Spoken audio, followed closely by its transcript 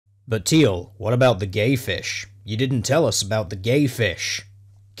But Teal, what about the gay fish? You didn't tell us about the gay fish.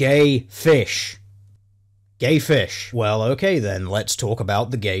 Gay fish. Gay fish. Well, okay then, let's talk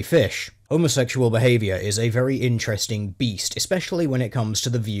about the gay fish. Homosexual behavior is a very interesting beast, especially when it comes to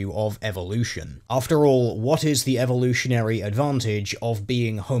the view of evolution. After all, what is the evolutionary advantage of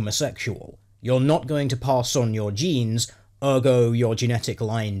being homosexual? You're not going to pass on your genes, ergo your genetic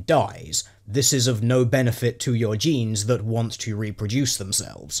line dies. This is of no benefit to your genes that want to reproduce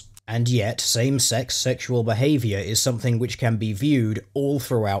themselves. And yet, same-sex sexual behavior is something which can be viewed all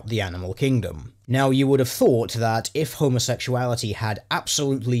throughout the animal kingdom. Now, you would have thought that if homosexuality had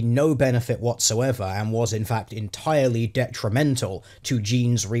absolutely no benefit whatsoever and was in fact entirely detrimental to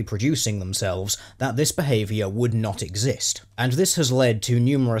genes reproducing themselves, that this behavior would not exist. And this has led to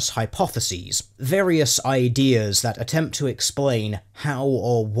numerous hypotheses, various ideas that attempt to explain how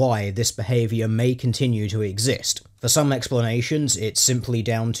or why this behavior may continue to exist. For some explanations, it's simply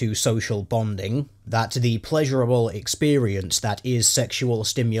down to social bonding, that the pleasurable experience that is sexual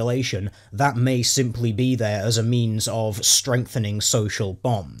stimulation, that may simply be there as a means of strengthening social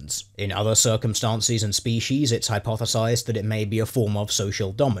bonds. In other circumstances and species, it's hypothesized that it may be a form of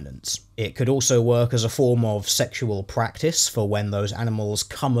social dominance. It could also work as a form of sexual practice for when those animals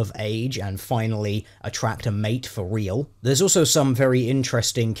come of age and finally attract a mate for real. There's also some very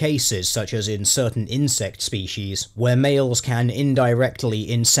interesting cases, such as in certain insect species, where males can indirectly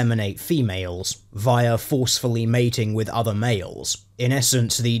inseminate females via forcefully mating with other males. In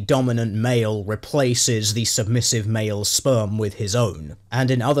essence, the dominant male replaces the submissive male's sperm with his own.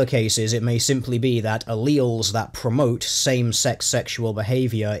 And in other cases, it may simply be that alleles that promote same-sex sexual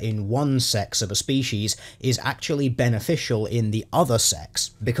behavior in one sex of a species is actually beneficial in the other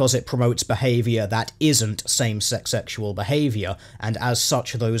sex, because it promotes behavior that isn't same-sex sexual behavior, and as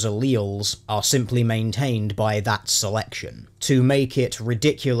such those alleles are simply maintained by that selection. To make it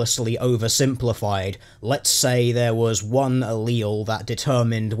ridiculously oversimplified, let's say there was one allele that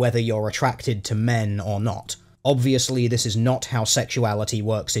determined whether you're attracted to men or not. Obviously, this is not how sexuality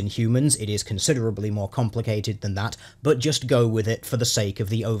works in humans, it is considerably more complicated than that, but just go with it for the sake of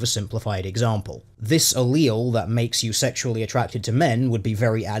the oversimplified example. This allele that makes you sexually attracted to men would be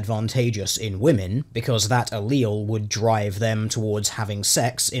very advantageous in women, because that allele would drive them towards having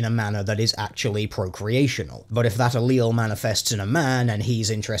sex in a manner that is actually procreational. But if that allele manifests in a man and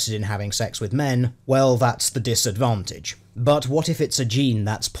he's interested in having sex with men, well, that's the disadvantage. But what if it's a gene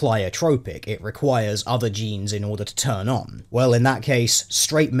that's pleiotropic? It requires other genes in order to turn on. Well, in that case,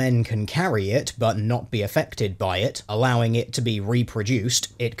 straight men can carry it, but not be affected by it, allowing it to be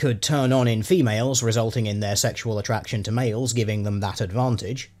reproduced. It could turn on in females, resulting in their sexual attraction to males, giving them that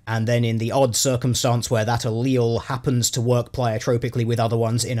advantage. And then in the odd circumstance where that allele happens to work pleiotropically with other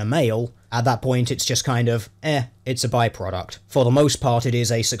ones in a male, at that point it's just kind of, it's a byproduct. For the most part it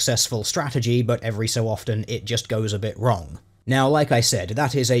is a successful strategy, but every so often it just goes a bit wrong. Now, like I said,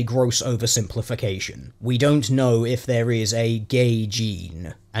 that is a gross oversimplification. We don't know if there is a gay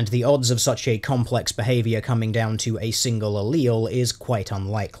gene, and the odds of such a complex behavior coming down to a single allele is quite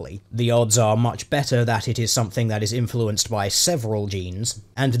unlikely. The odds are much better that it is something that is influenced by several genes,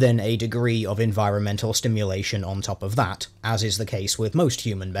 and then a degree of environmental stimulation on top of that, as is the case with most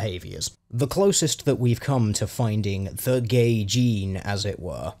human behaviors. The closest that we've come to finding the gay gene, as it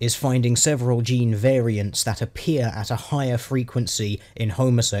were, is finding several gene variants that appear at a higher frequency in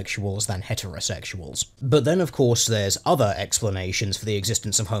homosexuals than heterosexuals. But then of course there's other explanations for the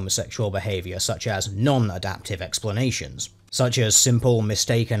existence of homosexual behavior, such as non-adaptive explanations, such as simple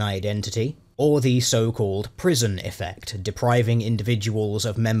mistaken identity, or the so-called prison effect, depriving individuals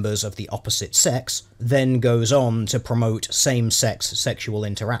of members of the opposite sex, then goes on to promote same-sex sexual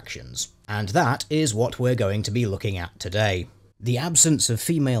interactions. And that is what we're going to be looking at today. The absence of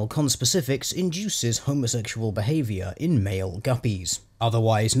female conspecifics induces homosexual behavior in male guppies,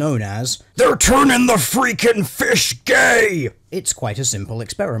 otherwise known as "they're turning the freaking fish gay!" It's quite a simple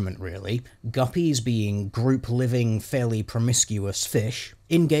experiment, really. Guppies, being group-living, fairly promiscuous fish,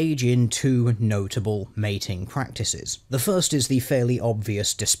 engage in two notable mating practices. The first is the fairly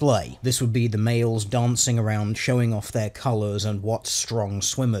obvious display. This would be the males dancing around showing off their colours and what strong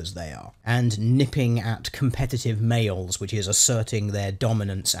swimmers they are, and nipping at competitive males, which is asserting their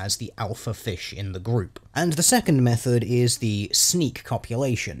dominance as the alpha fish in the group. And the second method is the sneak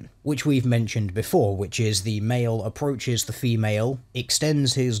copulation, which we've mentioned before, which is the male approaches the female,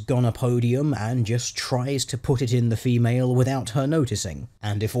 extends his gonopodium, and just tries to put it in the female without her noticing.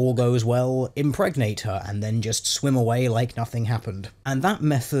 And if all goes well, impregnate her, and then just swim away like nothing happened. And that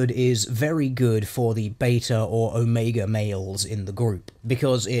method is very good for the beta or omega males in the group,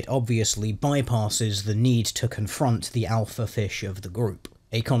 because it obviously bypasses the need to confront the alpha fish of the group.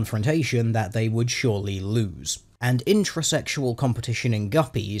 a confrontation that they would surely lose. And intrasexual competition in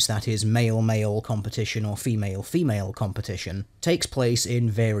Guppies, that is male-male competition or female-female competition, takes place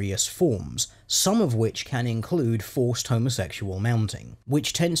in various forms, some of which can include forced homosexual mounting,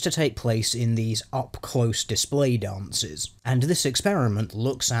 which tends to take place in these up-close display dances. And this experiment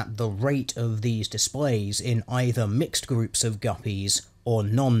looks at the rate of these displays in either mixed groups of Guppies or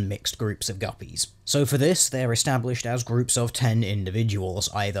non-mixed groups of Guppies. So for this, they're established as groups of 10 individuals,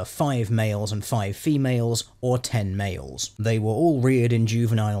 either 5 males and 5 females, or 10 males. They were all reared in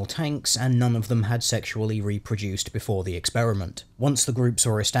juvenile tanks, and none of them had sexually reproduced before the experiment. Once the groups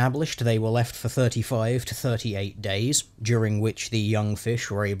were established, they were left for 35 to 38 days, during which the young fish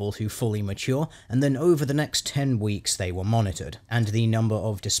were able to fully mature, and then over the next 10 weeks they were monitored, and the number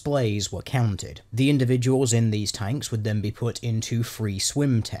of displays were counted. The individuals in these tanks would then be put into free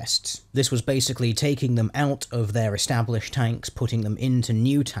swim tests. This was basically taking them out of their established tanks, putting them into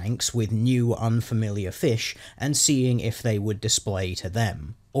new tanks with new unfamiliar fish, and seeing if they would display to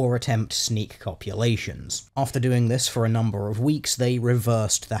them, or attempt sneak copulations. After doing this for a number of weeks, they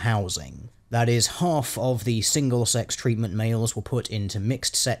reversed the housing. That is, half of the single-sex treatment males were put into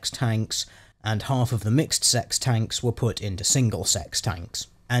mixed-sex tanks, and half of the mixed-sex tanks were put into single-sex tanks.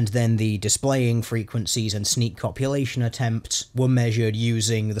 And then the displaying frequencies and sneak copulation attempts were measured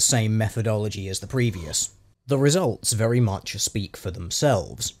using the same methodology as the previous. The results very much speak for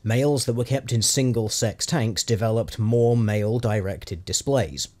themselves. Males that were kept in single-sex tanks developed more male-directed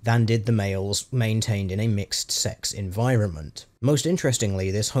displays than did the males maintained in a mixed-sex environment. Most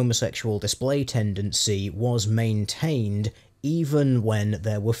interestingly, this homosexual display tendency was maintained even when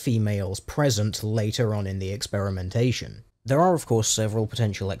there were females present later on in the experimentation. There are of course several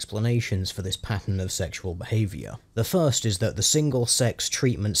potential explanations for this pattern of sexual behaviour. The first is that the single-sex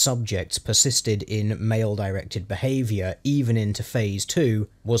treatment subjects persisted in male-directed behaviour even into Phase 2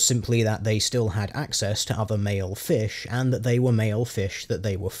 was simply that they still had access to other male fish, and that they were male fish that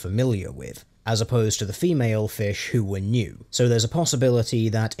they were familiar with, as opposed to the female fish who were new. So there's a possibility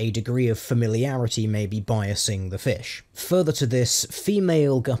that a degree of familiarity may be biasing the fish. Further to this,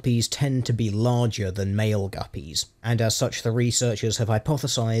 female guppies tend to be larger than male guppies, and as such the researchers have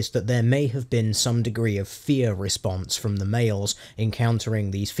hypothesized that there may have been some degree of fear response from the males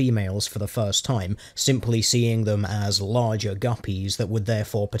encountering these females for the first time, simply seeing them as larger guppies that would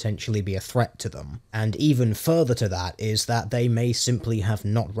therefore potentially be a threat to them. And even further to that is that they may simply have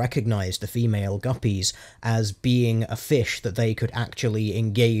not recognized the female guppies as being a fish that they could actually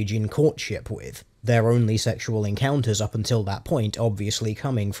engage in courtship with, their only sexual encounters up until that point obviously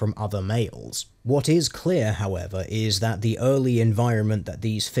coming from other males. What is clear, however, is that the early environment that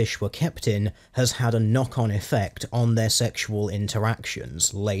these fish were kept in has had a knock-on effect on their sexual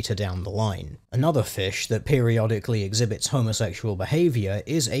interactions later down the line. Another fish that periodically exhibits homosexual behaviour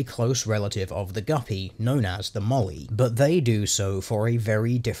is a close relative of the guppy, known as the molly, but they do so for a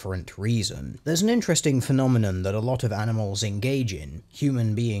very different reason. There's an interesting phenomenon that a lot of animals engage in,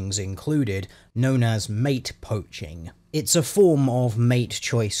 human beings included, known as mate poaching. It's a form of mate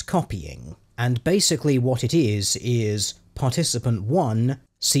choice copying. And basically what it is participant 1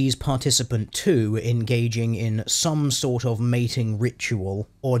 sees participant 2 engaging in some sort of mating ritual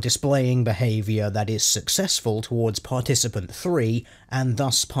or displaying behaviour that is successful towards participant 3, and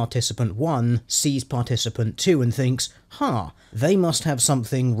thus participant 1 sees participant 2 and thinks, they must have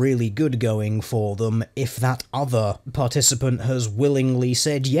something really good going for them if that other participant has willingly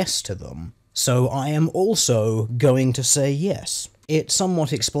said yes to them. So I am also going to say yes. It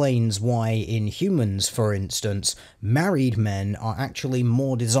somewhat explains why in humans, for instance, married men are actually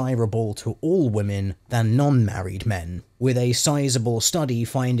more desirable to all women than non-married men, with a sizable study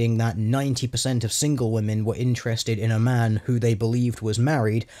finding that 90% of single women were interested in a man who they believed was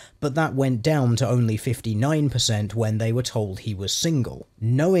married, but that went down to only 59% when they were told he was single.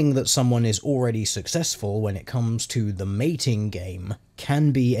 Knowing that someone is already successful when it comes to the mating game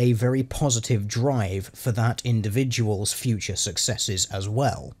can be a very positive drive for that individual's future successes as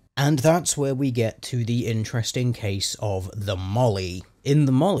well. And that's where we get to the interesting case of the molly. In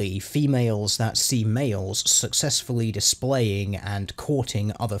the molly, females that see males successfully displaying and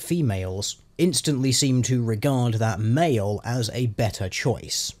courting other females instantly seem to regard that male as a better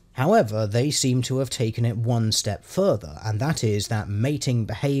choice. However, they seem to have taken it one step further, and that is that mating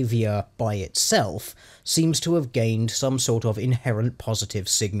behaviour by itself seems to have gained some sort of inherent positive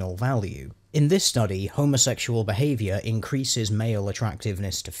signal value. In this study, homosexual behaviour increases male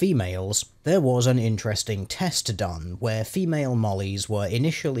attractiveness to females. There was an interesting test done where female mollies were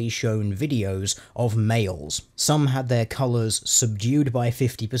initially shown videos of males. Some had their colours subdued by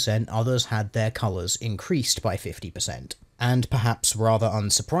 50%, others had their colours increased by 50%. And perhaps rather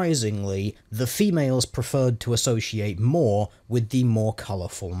unsurprisingly, the females preferred to associate more with the more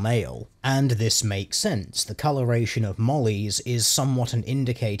colourful male. And this makes sense. The coloration of mollies is somewhat an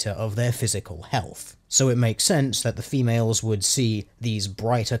indicator of their physical health. So it makes sense that the females would see these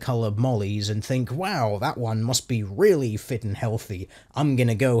brighter coloured mollies and think, wow, that one must be really fit and healthy, I'm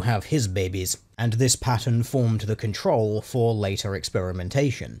gonna go have his babies. And this pattern formed the control for later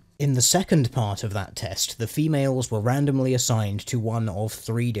experimentation. In the second part of that test, the females were randomly assigned to one of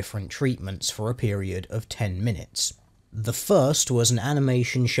 3 different treatments for a period of 10 minutes. The first was an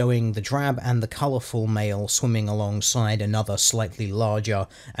animation showing the drab and the colourful male swimming alongside another slightly larger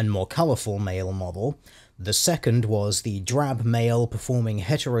and more colourful male model. The second was the drab male performing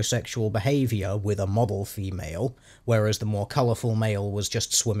heterosexual behaviour with a model female, whereas the more colourful male was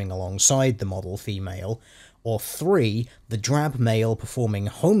just swimming alongside the model female. Or 3, the drab male performing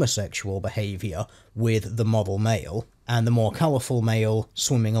homosexual behaviour with the model male, and the more colourful male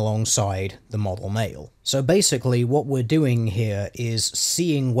swimming alongside the model male. So basically what we're doing here is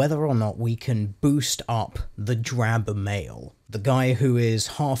seeing whether or not we can boost up the drab male, the guy who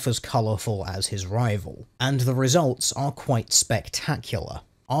is half as colourful as his rival. And the results are quite spectacular.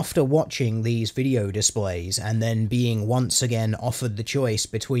 After watching these video displays and then being once again offered the choice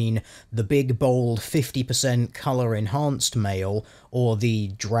between the big bold 50% colour enhanced male or the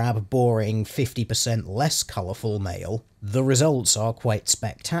drab boring 50% less colourful male, the results are quite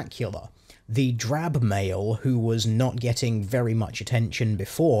spectacular. The drab male, who was not getting very much attention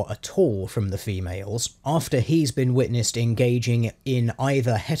before at all from the females, after he's been witnessed engaging in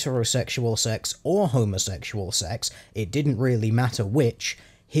either heterosexual sex or homosexual sex, it didn't really matter which,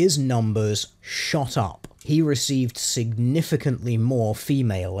 his numbers shot up. He received significantly more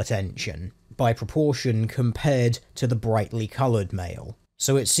female attention, by proportion compared to the brightly coloured male.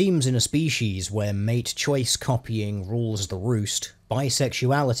 So it seems in a species where mate choice copying rules the roost,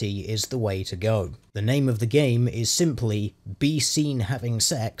 bisexuality is the way to go. The name of the game is simply be seen having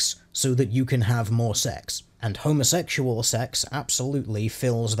sex so that you can have more sex, and homosexual sex absolutely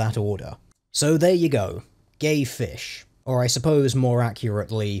fills that order. So there you go, gay fish. Or I suppose more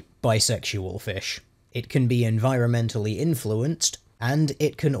accurately, bisexual fish. It can be environmentally influenced, and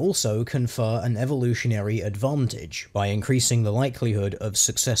it can also confer an evolutionary advantage by increasing the likelihood of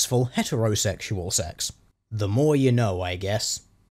successful heterosexual sex. The more you know, I guess.